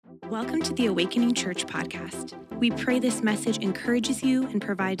Welcome to the Awakening Church podcast. We pray this message encourages you and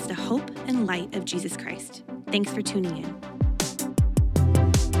provides the hope and light of Jesus Christ. Thanks for tuning in.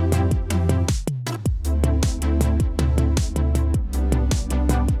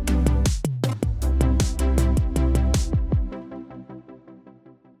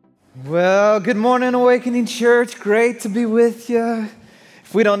 Well, good morning, Awakening Church. Great to be with you.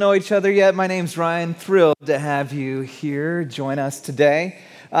 If we don't know each other yet, my name's Ryan. Thrilled to have you here. Join us today.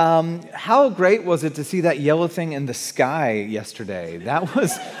 How great was it to see that yellow thing in the sky yesterday? That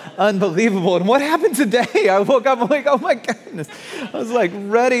was unbelievable. And what happened today? I woke up, I'm like, oh my goodness. I was like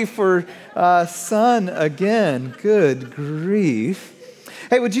ready for sun again. Good grief.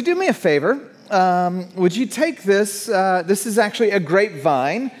 Hey, would you do me a favor? Would you take this? This is actually a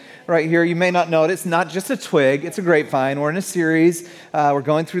grapevine. Right here, you may not know it. It's not just a twig, it's a grapevine. We're in a series. We're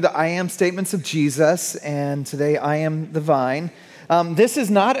going through the I am statements of Jesus, and today I am the vine. This is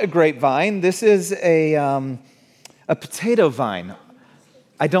not a grapevine. This is a potato vine.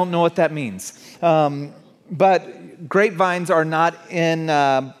 I don't know what that means. But grapevines are not in,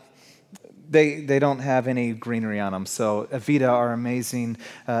 they don't have any greenery on them. So Avita, our amazing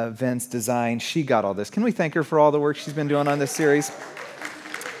Vince design, she got all this. Can we thank her for all the work she's been doing on this series?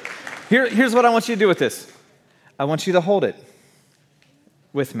 Here's what I want you to do with this. I want you to hold it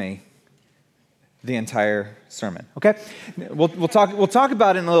with me the entire sermon, okay? We'll talk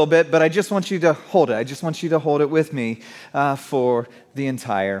about it in a little bit, but I just want you to hold it. I just want you to hold it with me for the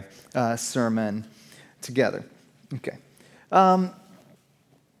entire sermon together. Okay.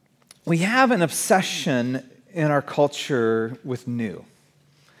 We have an obsession in our culture with new.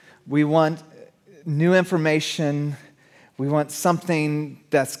 We want new information. We want something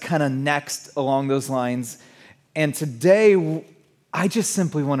that's kind of next along those lines. And today, I just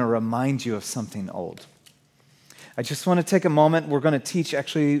simply want to remind you of something old. I just want to take a moment. We're going to teach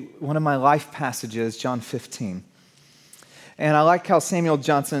actually one of my life passages, John 15. And I like how Samuel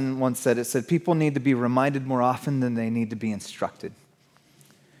Johnson once said, it said, people need to be reminded more often than they need to be instructed.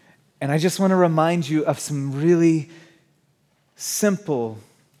 And I just want to remind you of some really simple,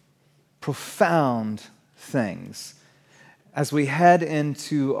 profound things as we head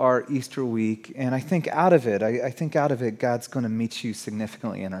into our Easter week. And I think out of it, God's going to meet you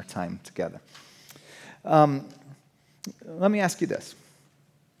significantly in our time together. Let me ask you this.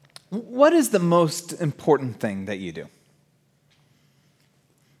 What is the most important thing that you do?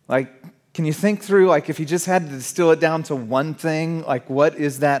 Like, can you think through, like, if you just had to distill it down to one thing, like, what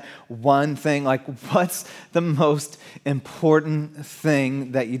is that one thing? Like, what's the most important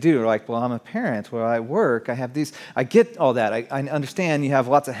thing that you do? Like, well, I'm a parent, well, I work, I have these, I get all that. I understand you have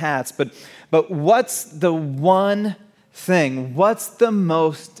lots of hats, but what's the one thing? What's the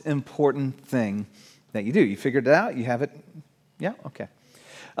most important thing that you do? You figured it out? You have it? Yeah? Okay.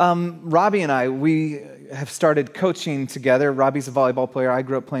 Rabbi and I, we have started coaching together. Robbie's a volleyball player. I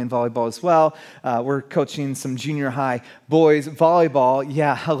grew up playing volleyball as well. We're coaching some junior high boys volleyball.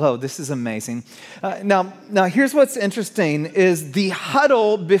 Yeah, hello, this is amazing. Now, here's what's interesting is the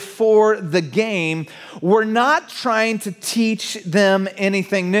huddle before the game, we're not trying to teach them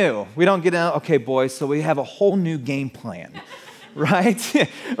anything new. We don't get out, okay, boys, so we have a whole new game plan. Right?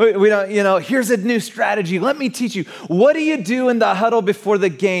 We don't, here's a new strategy. Let me teach you. What do you do in the huddle before the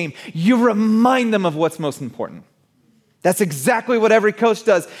game? You remind them of what's most important. That's exactly what every coach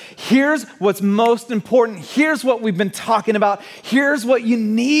does. Here's what's most important. Here's what we've been talking about. Here's what you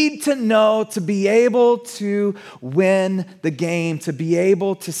need to know to be able to win the game, to be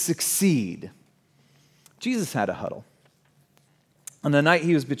able to succeed. Jesus had a huddle. On the night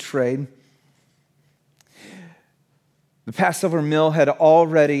he was betrayed, the Passover meal had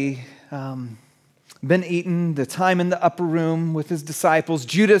already been eaten, the time in the upper room with his disciples.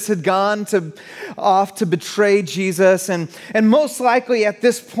 Judas had gone off to betray Jesus, and most likely at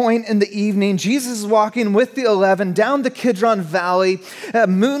this point in the evening, Jesus is walking with the 11 down the Kidron Valley,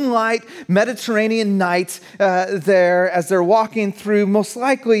 moonlight, Mediterranean night there as they're walking through, most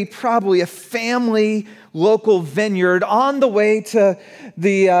likely probably a family local vineyard on the way to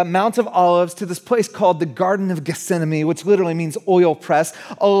the Mount of Olives to this place called the Garden of Gethsemane, which literally means oil press.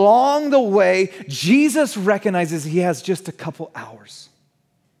 Along the way, Jesus recognizes he has just a couple hours.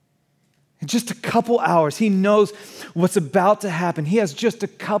 Just a couple hours. He knows what's about to happen. He has just a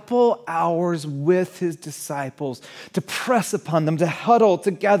couple hours with his disciples to press upon them, to huddle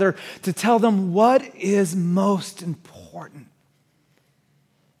together, to tell them what is most important.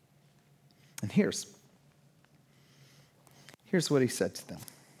 And here's what he said to them.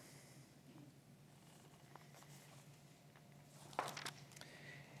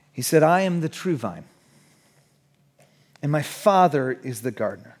 He said, I am the true vine, and my Father is the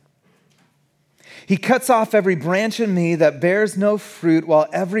gardener. He cuts off every branch in me that bears no fruit, while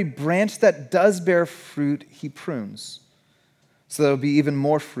every branch that does bear fruit, he prunes, so that it will be even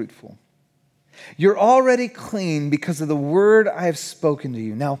more fruitful. You're already clean because of the word I have spoken to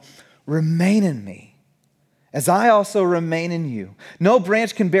you. Now, remain in me, as I also remain in you. No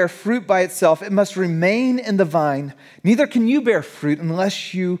branch can bear fruit by itself. It must remain in the vine. Neither can you bear fruit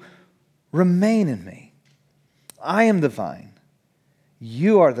unless you remain in me. I am the vine.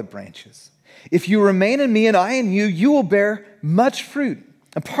 You are the branches. If you remain in me and I in you, you will bear much fruit.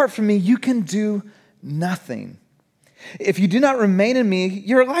 Apart from me, you can do nothing. If you do not remain in me,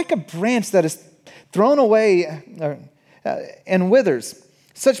 you're like a branch that is thrown away and withers.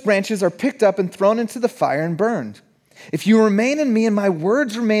 Such branches are picked up and thrown into the fire and burned. If you remain in me and my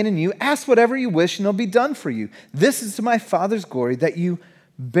words remain in you, ask whatever you wish and it'll be done for you. This is to my Father's glory, that you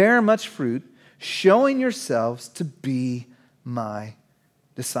bear much fruit, showing yourselves to be my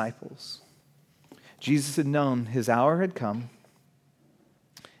disciples. Jesus had known his hour had come.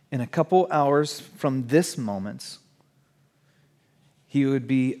 In a couple hours from this moment, he would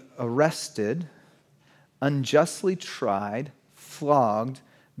be arrested, unjustly tried, flogged,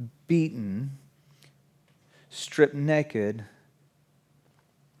 beaten, stripped naked,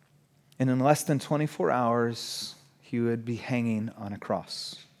 and in less than 24 hours, he would be hanging on a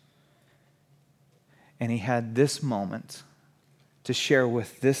cross. And he had this moment to share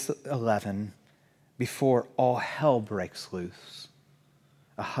with this 11 before all hell breaks loose,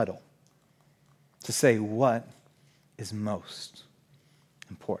 a huddle, to say what is most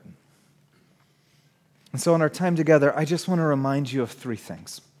important. And so in our time together, I just want to remind you of three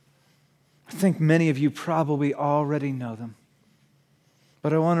things. I think many of you probably already know them.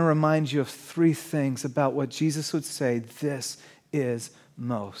 But I want to remind you of three things about what Jesus would say this is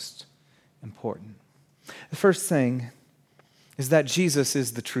most important. The first thing is that Jesus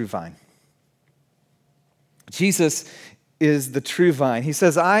is the true vine. Jesus is the true vine. He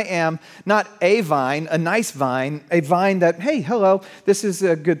says, I am not a vine, a nice vine, a vine that, hey, hello, this is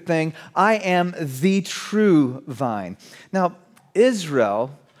a good thing. I am the true vine. Now,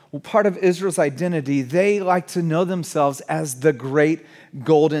 Israel, part of Israel's identity, they like to know themselves as the great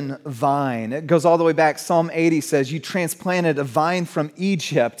golden vine. It goes all the way back. Psalm 80 says, you transplanted a vine from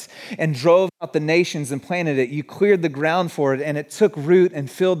Egypt and drove out the nations and planted it. You cleared the ground for it and it took root and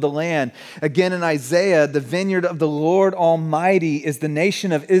filled the land. Again in Isaiah, the vineyard of the Lord Almighty is the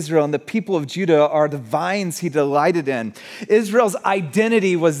nation of Israel, and the people of Judah are the vines he delighted in. Israel's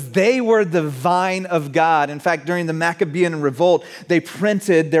identity was they were the vine of God. In fact, during the Maccabean revolt, they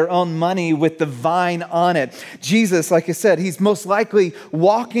printed their own money with the vine on it. Jesus, like I said, he's most likely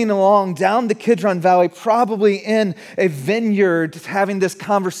walking along down the Kidron Valley, probably in a vineyard, having this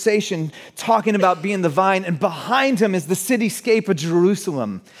conversation, talking about being the vine, and behind him is the cityscape of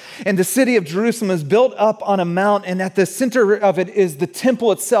Jerusalem. And the city of Jerusalem is built up on a mount, and at the center of it is the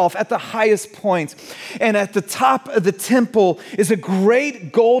temple itself at the highest point. And at the top of the temple is a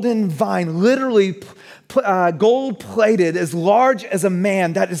great golden vine, literally gold-plated, as large as a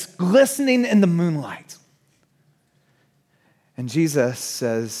man, that is glistening in the moonlight. And Jesus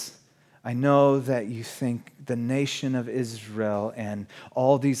says, I know that you think the nation of Israel and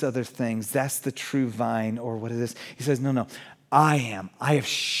all these other things, that's the true vine or what it is. He says, no, I am. I have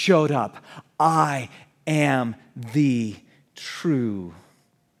showed up. I am the true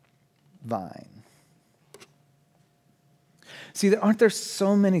vine. See, aren't there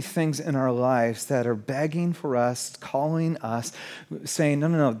so many things in our lives that are begging for us, calling us, saying,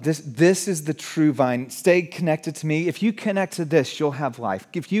 no, this is the true vine. Stay connected to me. If you connect to this, you'll have life.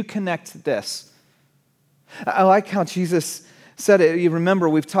 If you connect to this. I like how Jesus said it. You remember,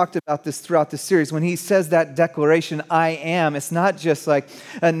 we've talked about this throughout the series. When he says that declaration, I am, it's not just like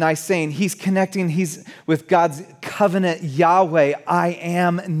a nice saying. He's connecting, he's with God's covenant Yahweh, I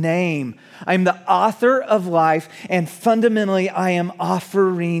am name. I'm the author of life, and fundamentally, I am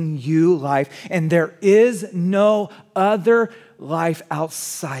offering you life, and there is no other life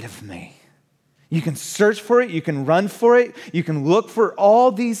outside of me. You can search for it, you can run for it, you can look for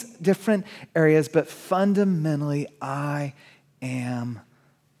all these different areas, but fundamentally, I am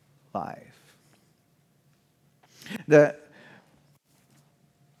life.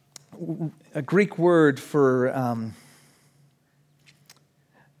 A Greek word for,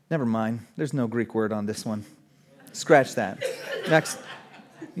 never mind, there's no Greek word on this one. Scratch that.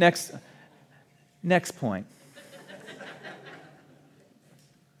 Next point.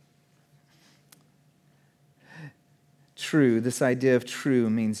 True, this idea of true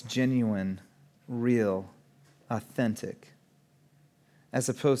means genuine, real, authentic, as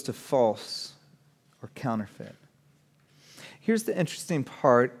opposed to false or counterfeit. Here's the interesting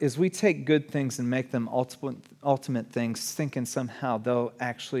part, is we take good things and make them ultimate things, thinking somehow they'll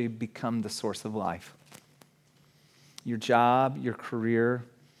actually become the source of life. Your job, your career,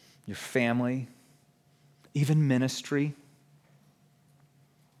 your family, even ministry,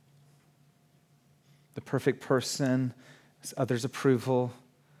 the perfect person, others' approval.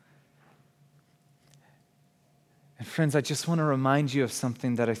 And friends, I just want to remind you of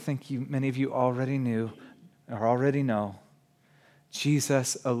something that I think many of you already knew or already know.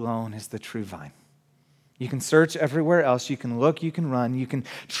 Jesus alone is the true vine. You can search everywhere else, you can look, you can run, you can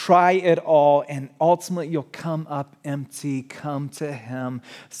try it all, and ultimately you'll come up empty. Come to him,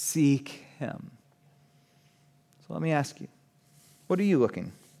 seek him. So let me ask you, what are you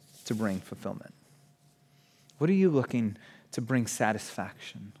looking to bring fulfillment? What are you looking to bring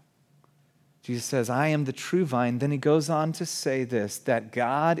satisfaction? Jesus says, I am the true vine. Then he goes on to say this, that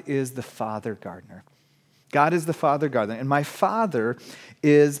God is the Father gardener. God is the Father gardener, and my Father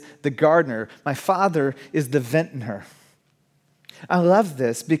is the gardener. My Father is the vintner. I love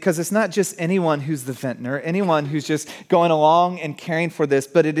this because it's not just anyone who's the vintner, anyone who's just going along and caring for this,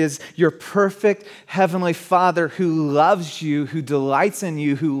 but it is your perfect heavenly Father who loves you, who delights in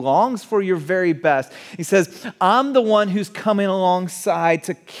you, who longs for your very best. He says, I'm the one who's coming alongside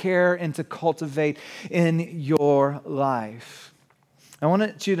to care and to cultivate in your life. I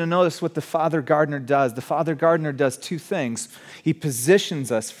want you to notice what the Father gardener does. The Father gardener does two things. He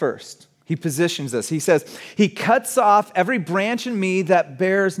positions us first. He positions us. He says, he cuts off every branch in me that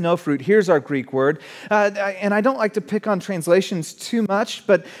bears no fruit. Here's our Greek word. And I don't like to pick on translations too much,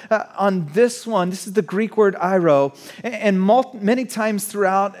 but on this one, this is the Greek word iro. And many times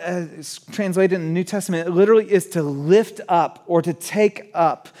throughout, it's translated in the New Testament, it literally is to lift up or to take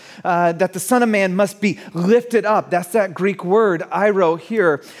up. That the Son of Man must be lifted up. That's that Greek word, iro,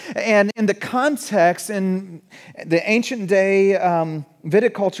 here. And in the context, in the ancient day,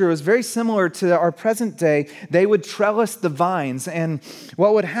 viticulture was very similar to our present day. They would trellis the vines, and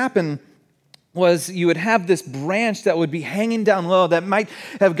what would happen was you would have this branch that would be hanging down low that might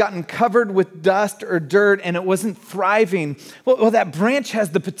have gotten covered with dust or dirt and it wasn't thriving. Well, that branch has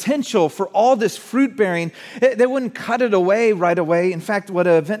the potential for all this fruit bearing. They wouldn't cut it away right away. In fact, what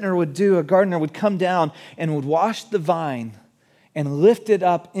a vintner would do, a gardener would come down and would wash the vine and lift it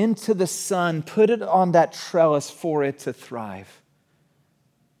up into the sun, put it on that trellis for it to thrive.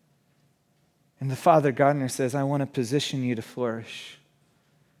 And the Father gardener says, I want to position you to flourish.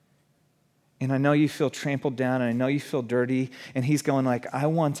 And I know you feel trampled down, and I know you feel dirty. And he's going like, I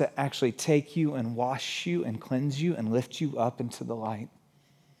want to actually take you and wash you and cleanse you and lift you up into the light.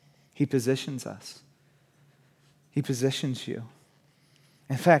 He positions us. He positions you.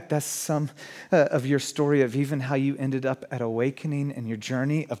 In fact, that's some of your story of even how you ended up at awakening and your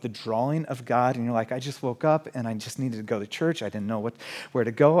journey of the drawing of God. And you're like, I just woke up and I just needed to go to church. I didn't know where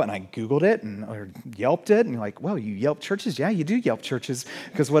to go. And I Googled it or Yelped it. And you're like, well, you Yelp churches? Yeah, you do Yelp churches.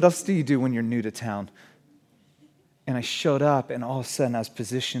 Because what else do you do when you're new to town? And I showed up and all of a sudden I was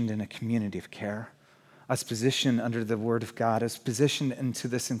positioned in a community of care. I was positioned under the Word of God. I was positioned into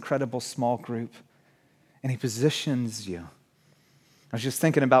this incredible small group. And he positions you. I was just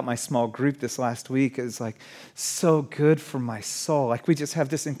thinking about my small group this last week. It's like so good for my soul. Like we just have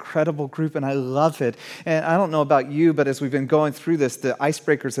this incredible group and I love it. And I don't know about you, but as we've been going through this, the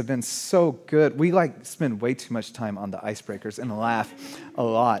icebreakers have been so good. We spend way too much time on the icebreakers and laugh a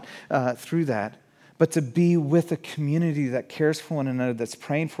lot through that. But to be with a community that cares for one another, that's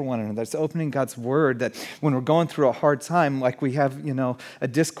praying for one another, that's opening God's word, that when we're going through a hard time, like we have, a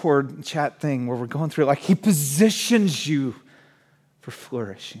Discord chat thing where we're going through, like he positions you for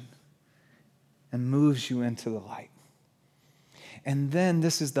flourishing and moves you into the light. And then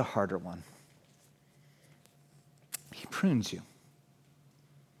this is the harder one. He prunes you.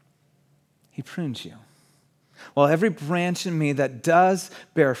 He prunes you. Well, every branch in me that does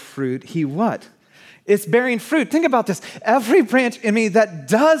bear fruit, he what? It's bearing fruit. Think about this. Every branch in me that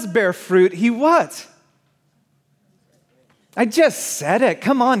does bear fruit, he what? I just said it.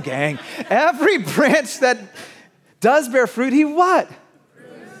 Come on, gang. Every branch that does bear fruit, he what?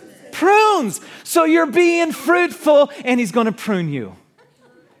 Prunes. So you're being fruitful and he's going to prune you.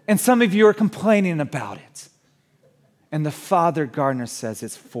 And some of you are complaining about it. And the Father gardener says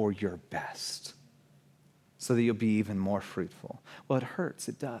it's for your best so that you'll be even more fruitful. Well, it hurts.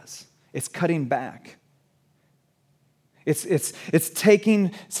 It does. It's cutting back. It's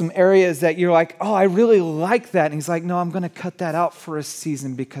taking some areas that you're like, oh, I really like that. And he's like, no, I'm going to cut that out for a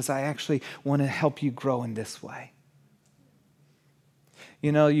season because I actually want to help you grow in this way.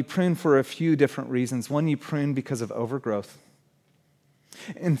 You prune for a few different reasons. One, you prune because of overgrowth.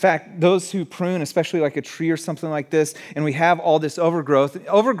 In fact, those who prune, especially like a tree or something like this, and we have all this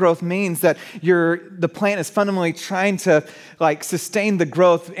overgrowth means that the plant is fundamentally trying to like sustain the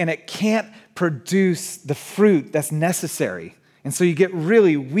growth, and it can't produce the fruit that's necessary. And so you get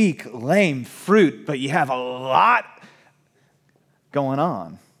really weak, lame fruit, but you have a lot going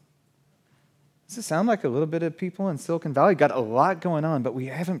on. Does it sound like a little bit of people in Silicon Valley? Got a lot going on, but we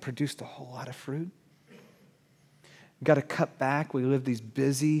haven't produced a whole lot of fruit. We've got to cut back. We live these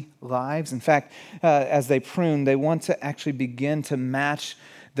busy lives. In fact, as they prune, they want to actually begin to match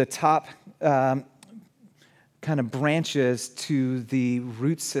the top kind of branches to the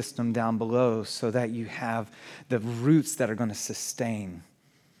root system down below so that you have the roots that are going to sustain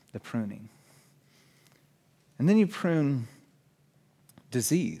the pruning. And then you prune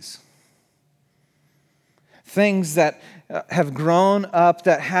disease. Things that have grown up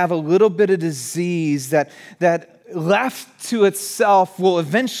that have a little bit of disease that left to itself will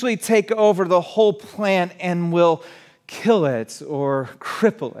eventually take over the whole plant and will kill it or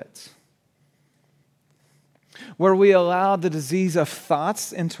cripple it. Where we allow the disease of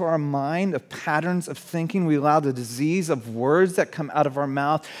thoughts into our mind, of patterns of thinking, we allow the disease of words that come out of our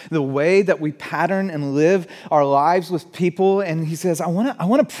mouth, the way that we pattern and live our lives with people. And he says, I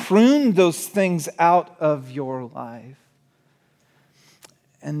want to prune those things out of your life.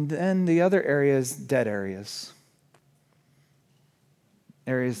 And then the other area is dead areas.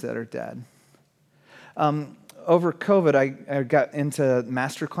 Areas that are dead. Over COVID, I got into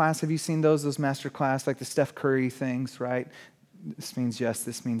master class. Have you seen those master class, like the Steph Curry things, right? This means yes,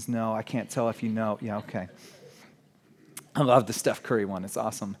 this means no. I can't tell if you know. Yeah, okay. I love the Steph Curry one. It's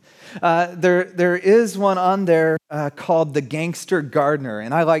awesome. There is one on there called The Gangster Gardener,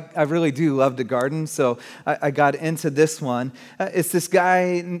 and I really do love to garden, so I got into this one. It's this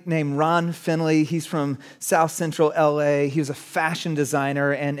guy named Ron Finley. He's from South Central LA. He was a fashion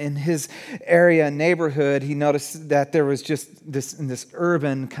designer, and in his area neighborhood, he noticed that there was just this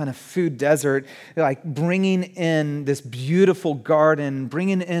urban kind of food desert, like bringing in this beautiful garden,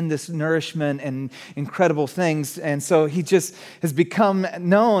 bringing in this nourishment and incredible things, and so he just has become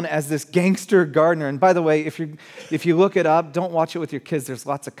known as this gangster gardener. And by the way, if you look it up, don't watch it with your kids. There's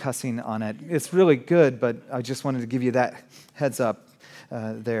lots of cussing on it. It's really good, but I just wanted to give you that heads up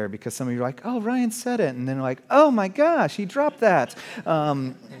there because some of you are like, oh, Ryan said it. And then like, oh my gosh, he dropped that.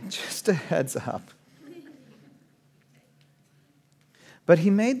 Just a heads up. But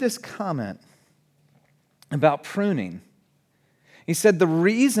he made this comment about pruning. He said, the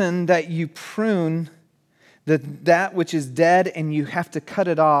reason that you prune that which is dead and you have to cut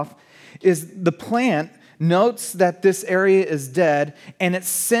it off is the plant notes that this area is dead and it's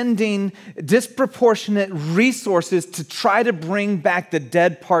sending disproportionate resources to try to bring back the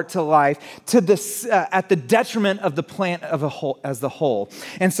dead part to life at the detriment of the plant as the whole.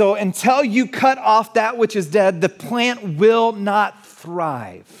 And so until you cut off that which is dead, the plant will not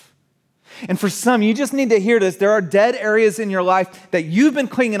thrive. And for some, you just need to hear this. There are dead areas in your life that you've been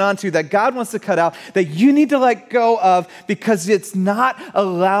clinging on to that God wants to cut out, that you need to let go of because it's not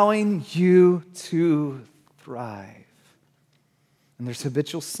allowing you to thrive. And there's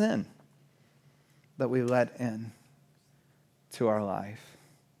habitual sin that we let in to our life.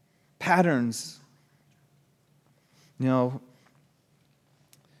 Patterns.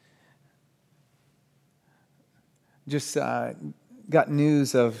 Just got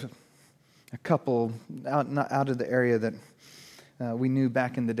news of a couple out of the area that we knew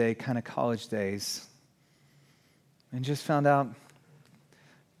back in the day, kind of college days, and just found out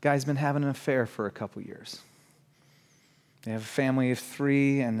guy's been having an affair for a couple years. They have a family of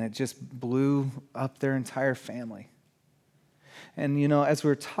 3, and it just blew up their entire family. And, as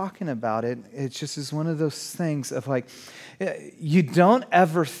we're talking about it, it just is one of those things of like, you don't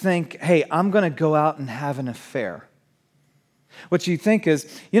ever think, hey, I'm going to go out and have an affair. What you think is,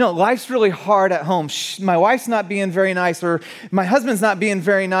 life's really hard at home. My wife's not being very nice, or my husband's not being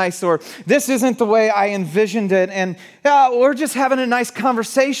very nice, or this isn't the way I envisioned it, and we're just having a nice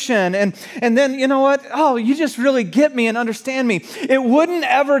conversation. And then, you know what? Oh, you just really get me and understand me. It wouldn't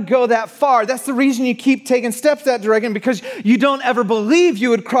ever go that far. That's the reason you keep taking steps that direction, because you don't ever believe you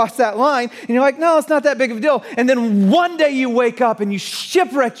would cross that line. And you're like, no, it's not that big of a deal. And then one day you wake up and you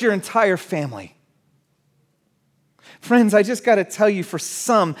shipwreck your entire family. Friends, I just got to tell you, for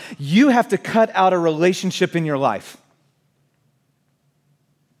some, you have to cut out a relationship in your life.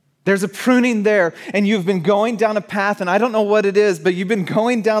 There's a pruning there, and you've been going down a path, and I don't know what it is, but you've been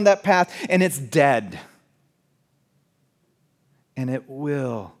going down that path, and it's dead. And it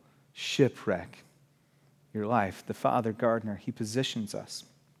will shipwreck your life. The Father Gardener, He positions us,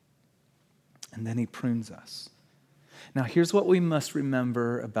 and then He prunes us. Now, here's what we must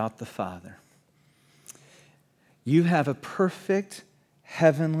remember about the Father. You have a perfect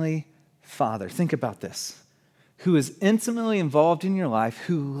heavenly Father. Think about this. Who is intimately involved in your life,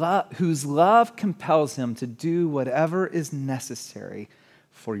 whose love compels him to do whatever is necessary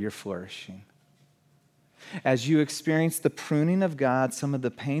for your flourishing. As you experience the pruning of God, some of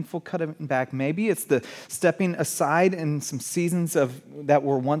the painful cutting back, maybe it's the stepping aside in some seasons that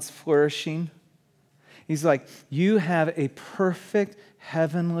were once flourishing. He's like, you have a perfect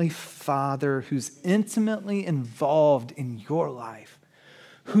heavenly Father who's intimately involved in your life,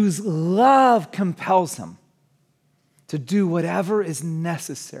 whose love compels him to do whatever is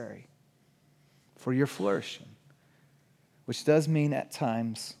necessary for your flourishing, which does mean at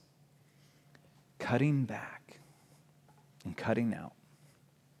times cutting back and cutting out.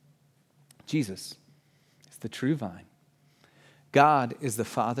 Jesus is the true vine. God is the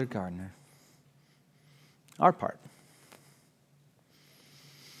Father gardener. Our part,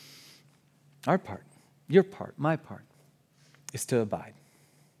 your part, my part, is to abide.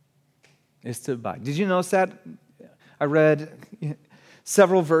 Did you notice that? I read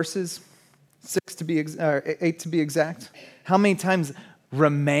several verses, 8 to be exact. How many times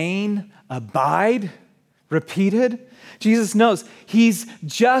remain, abide, repeated? Jesus knows he's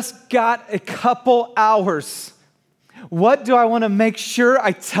just got a couple hours. What do I want to make sure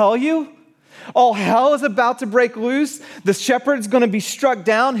I tell you? All hell is about to break loose. The shepherd's going to be struck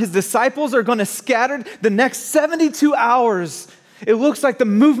down. His disciples are going to scatter. The next 72 hours, it looks like the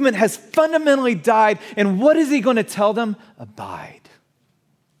movement has fundamentally died. And what is he going to tell them? Abide.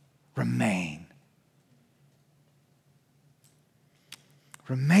 Remain.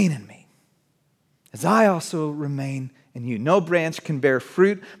 Remain in me, as I also remain in you. No branch can bear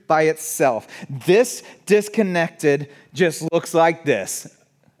fruit by itself. This disconnected just looks like this,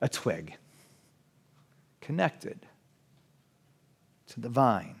 a twig. Connected to the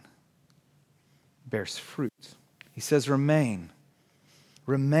vine, bears fruit. He says remain,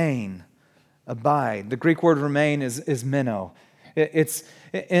 abide. The Greek word remain is meno. It's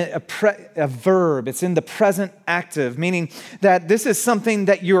a verb. It's in the present active, meaning that this is something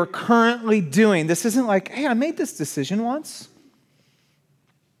that you're currently doing. This isn't like, hey, I made this decision once.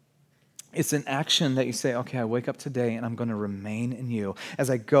 It's an action that you say, okay, I wake up today and I'm going to remain in you. As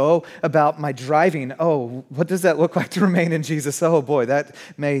I go about my driving, oh, what does that look like to remain in Jesus? Oh boy, that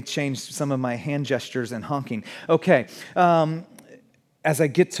may change some of my hand gestures and honking. Okay, as I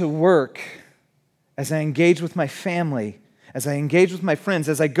get to work, as I engage with my family, as I engage with my friends,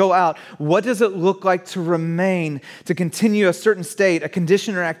 as I go out, what does it look like to remain, to continue a certain state, a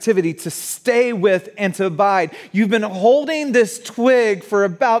condition or activity, to stay with and to abide? You've been holding this twig for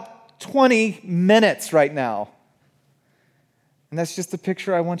about 20 minutes right now. And that's just the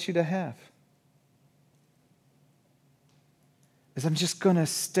picture I want you to have. Is I'm just going to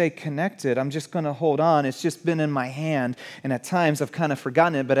stay connected. I'm just going to hold on. It's just been in my hand. And at times I've kind of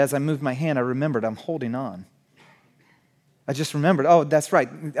forgotten it, but as I moved my hand, I remembered I'm holding on. I just remembered, oh, that's right.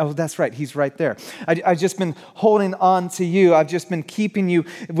 He's right there. I've just been holding on to you. I've just been keeping you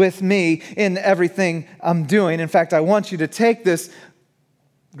with me in everything I'm doing. In fact, I want you to take this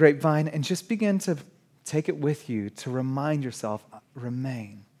grapevine and just begin to take it with you to remind yourself,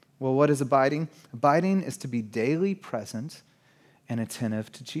 remain. Well, what is abiding? Abiding is to be daily present and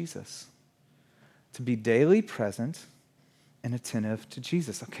attentive to Jesus. To be daily present and attentive to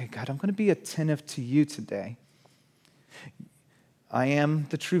Jesus. Okay, God, I'm going to be attentive to you today. I am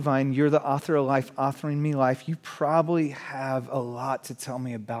the true vine. You're the author of life, authoring me life. You probably have a lot to tell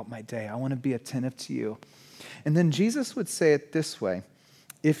me about my day. I want to be attentive to you. And then Jesus would say it this way.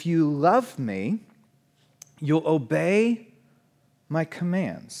 If you love me, you'll obey my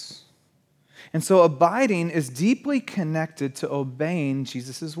commands. And so abiding is deeply connected to obeying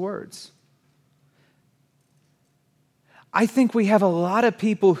Jesus' words. I think we have a lot of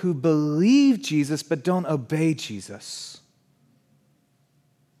people who believe Jesus but don't obey Jesus.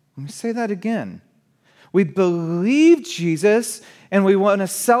 Let me say that again. We believe Jesus and we want to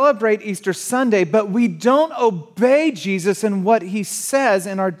celebrate Easter Sunday, but we don't obey Jesus and what he says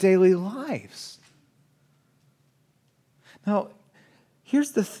in our daily lives. Now,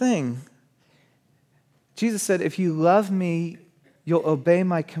 here's the thing. Jesus said, if you love me, you'll obey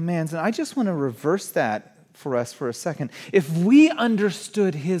my commands. And I just want to reverse that for us for a second. If we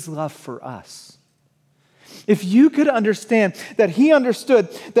understood his love for us, if you could understand that he understood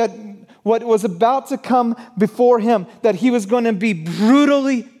that what was about to come before him, that he was going to be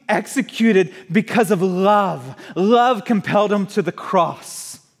brutally executed because of love. Love compelled him to the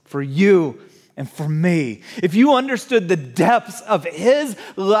cross for you and for me. If you understood the depths of his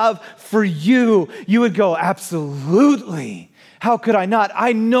love for you, you would go, absolutely. How could I not?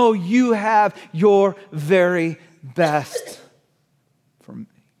 I know you have your very best for me.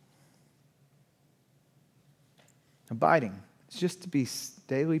 Abiding is just to be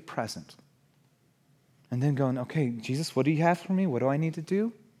daily present. And then going, okay, Jesus, what do you have for me? What do I need to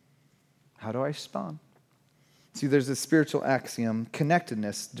do? How do I respond? See, there's a spiritual axiom,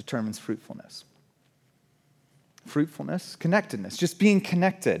 connectedness determines fruitfulness. Fruitfulness, connectedness, just being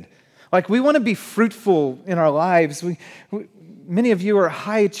connected. Like we want to be fruitful in our lives. Many of you are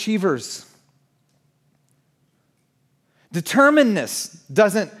high achievers. Determinedness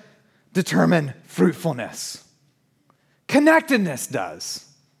doesn't determine fruitfulness. Connectedness does.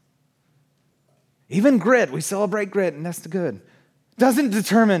 Even grit, we celebrate grit, and that's the good. Doesn't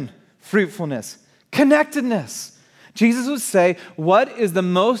determine fruitfulness. Connectedness. Jesus would say, what is the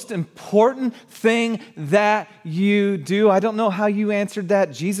most important thing that you do? I don't know how you answered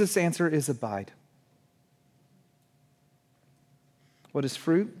that. Jesus' answer is abide. What is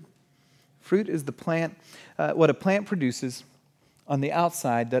fruit? Fruit is the plant, what a plant produces on the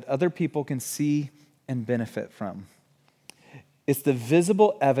outside that other people can see and benefit from. It's the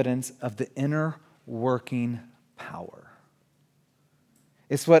visible evidence of the inner working power.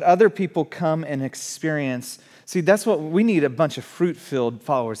 It's what other people come and experience. See, that's what we need, a bunch of fruit-filled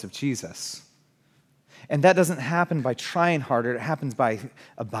followers of Jesus. And that doesn't happen by trying harder. It happens by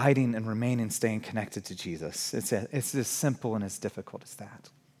abiding and remaining, staying connected to Jesus. It's as simple and as difficult as that.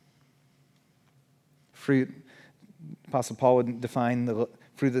 Fruit, Apostle Paul would define the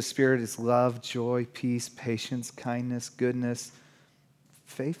fruit of the Spirit as love, joy, peace, patience, kindness, goodness,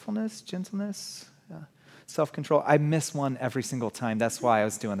 faithfulness, gentleness, self-control. I miss one every single time. That's why I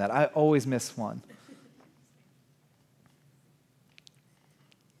was doing that. I always miss one.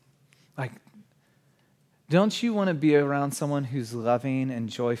 Like, don't you want to be around someone who's loving and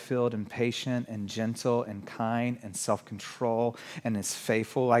joy-filled and patient and gentle and kind and self-control and is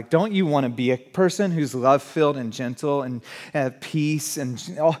faithful? Like, don't you want to be a person who's love-filled and gentle and at peace and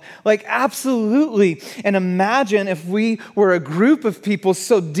like, absolutely. And imagine if we were a group of people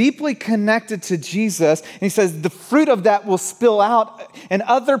so deeply connected to Jesus, and he says the fruit of that will spill out and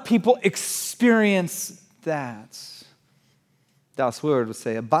other people experience that. Dallas Willard would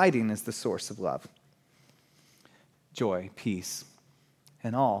say, abiding is the source of love, joy, peace,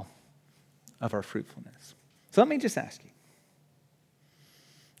 and all of our fruitfulness. So let me just ask you,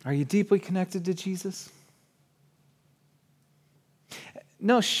 are you deeply connected to Jesus?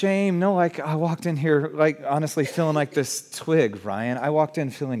 No shame, no like, I walked in here like honestly feeling like this twig, Ryan. I walked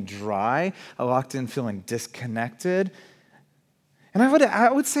in feeling dry. I walked in feeling disconnected. And I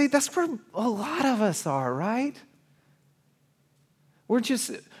would say that's where a lot of us are, right?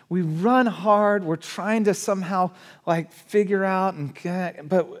 We run hard. We're trying to somehow like figure out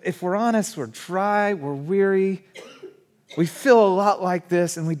but if we're honest, we're dry, we're weary. We feel a lot like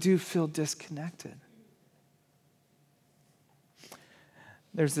this, and we do feel disconnected.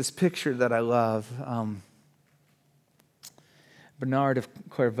 There's this picture that I love. Bernard of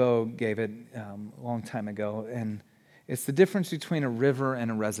Clairvaux gave it a long time ago, and it's the difference between a river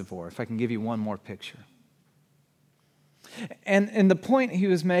and a reservoir, if I can give you one more picture. And the point he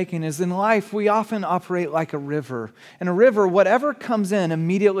was making is in life, we often operate like a river. In a river, whatever comes in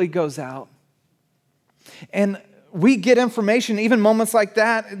immediately goes out. And we get information, even moments like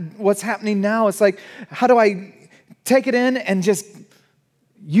that, what's happening now, it's like, how do I take it in and just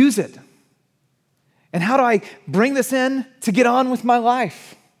use it? And how do I bring this in to get on with my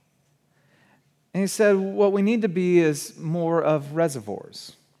life? And he said, what we need to be is more of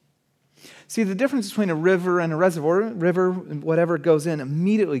reservoirs. See, the difference between a river and a reservoir, river, whatever goes in,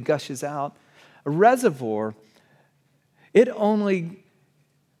 immediately gushes out. A reservoir, it only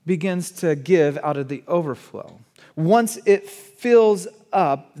begins to give out of the overflow. Once it fills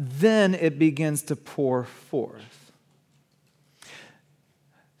up, then it begins to pour forth.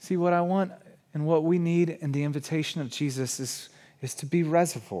 See, what I want and what we need in the invitation of Jesus is to be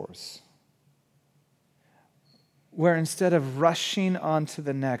reservoirs, where instead of rushing on to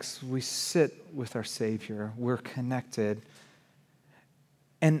the next, we sit with our Savior, we're connected,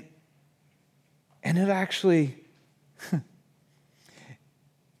 and it actually,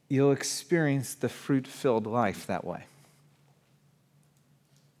 you'll experience the fruit-filled life that way.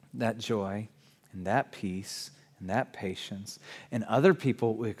 That joy and that peace and that patience, and other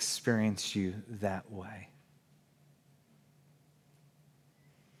people will experience you that way.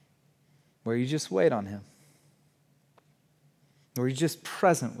 Where you just wait on Him. Where you're just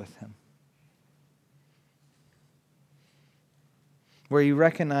present with Him. Where you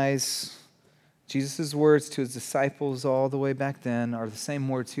recognize Jesus' words to his disciples all the way back then are the same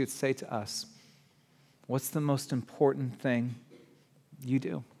words he would say to us. What's the most important thing you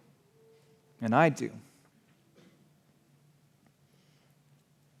do and I do?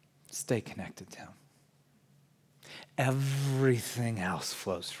 Stay connected to him. Everything else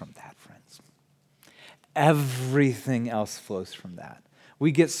flows from that, friends. Everything else flows from that.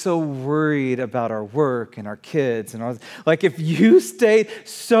 We get so worried about our work and our kids and like if you stayed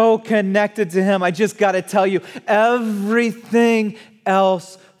so connected to him, I just got to tell you, everything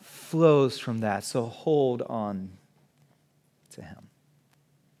else flows from that. So hold on to him.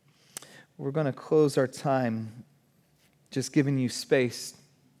 We're going to close our time just giving you space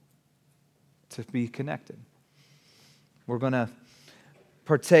to be connected. We're going to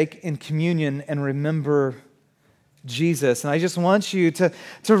partake in communion and remember Jesus. And I just want you to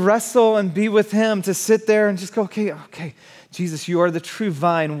wrestle and be with him, to sit there and just go, okay, Jesus, you are the true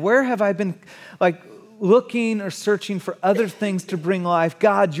vine. Where have I been looking or searching for other things to bring life?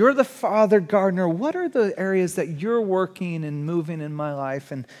 God, you're the Father gardener. What are the areas that you're working and moving in my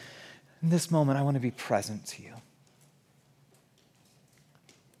life? And in this moment, I want to be present to you.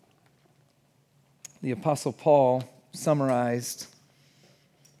 The Apostle Paul summarized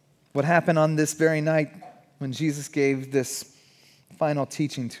what happened on this very night when Jesus gave this final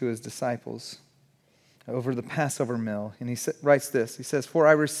teaching to his disciples over the Passover meal. And he writes this. He says, "For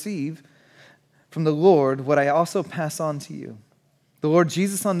I receive from the Lord what I also pass on to you. The Lord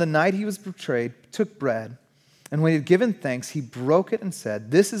Jesus, on the night he was betrayed, took bread, and when he had given thanks, he broke it and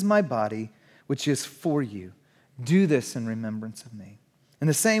said, 'This is my body, which is for you. Do this in remembrance of me.' In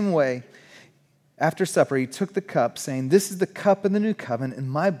the same way, after supper, he took the cup, saying, 'This is the cup of the new covenant in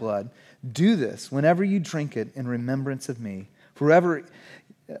my blood. Do this whenever you drink it in remembrance of me. For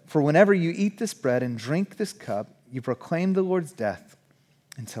whenever you eat this bread and drink this cup, you proclaim the Lord's death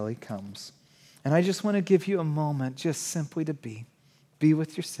until he comes.'" And I just want to give you a moment just simply to be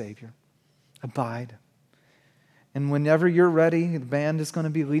with your Savior. Abide. And whenever you're ready, the band is going to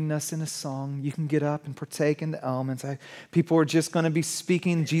be leading us in a song. You can get up and partake in the elements. People are just going to be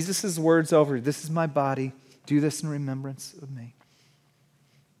speaking Jesus' words over you. "This is my body. Do this in remembrance of me."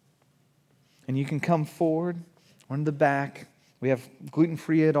 And you can come forward or in the back. We have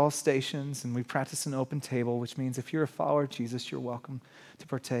gluten-free at all stations, and we practice an open table, which means if you're a follower of Jesus, you're welcome to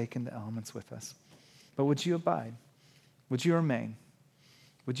partake in the elements with us. But would you abide? Would you remain?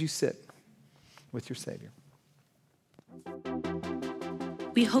 Would you sit with your Savior?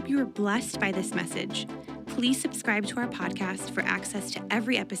 We hope you were blessed by this message. Please subscribe to our podcast for access to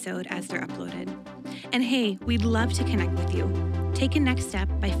every episode as they're uploaded. And hey, we'd love to connect with you. Take a next step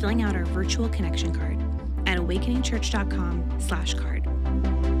by filling out our virtual connection card at awakeningchurch.com/card.